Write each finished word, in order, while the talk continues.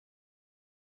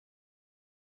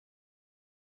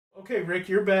Okay, Rick,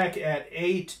 you're back at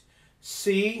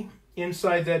 8C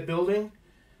inside that building.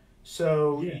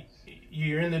 So Yes.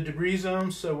 you're in the debris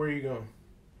zone, so where are you going?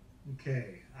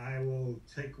 Okay, I will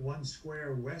take 1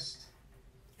 square west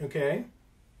Okay,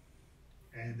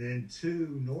 and then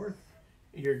 2 north.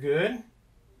 you're good.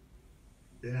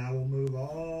 Then I will move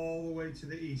all the way to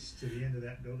the east to the end of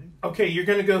that building. Okay, you're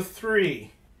going to go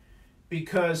 3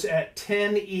 because at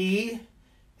 10E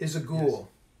is a ghoul. Yes.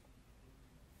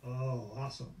 Oh,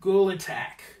 awesome. Ghoul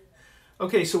attack.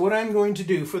 Okay, so what I'm going to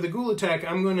do for the ghoul attack,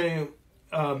 I'm going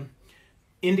to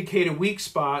indicate a weak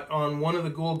spot on one of the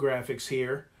ghoul graphics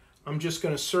here. I'm just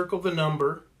going to circle the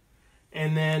number,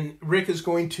 and then Rick is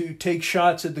going to take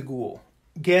shots at the ghoul,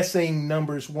 guessing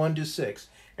numbers 1 to 6.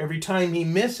 Every time he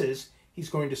misses, he's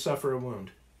going to suffer a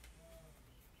wound.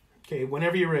 Okay,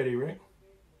 whenever you're ready, Rick.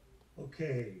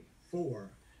 Okay, 4,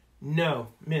 No,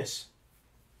 miss.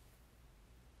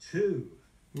 2,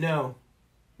 No,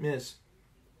 miss.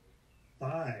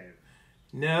 5.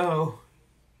 No.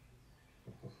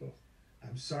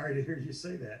 I'm sorry to hear you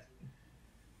say that.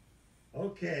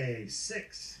 Okay,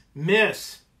 6.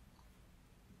 Miss.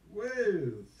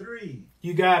 Woo, 3.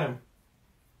 You got him.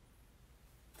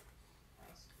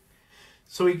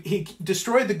 So he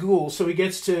destroyed the ghoul, so he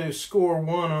gets to score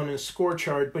 1 on his score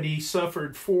chart, but he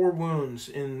suffered 4 wounds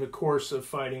in the course of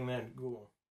fighting that ghoul.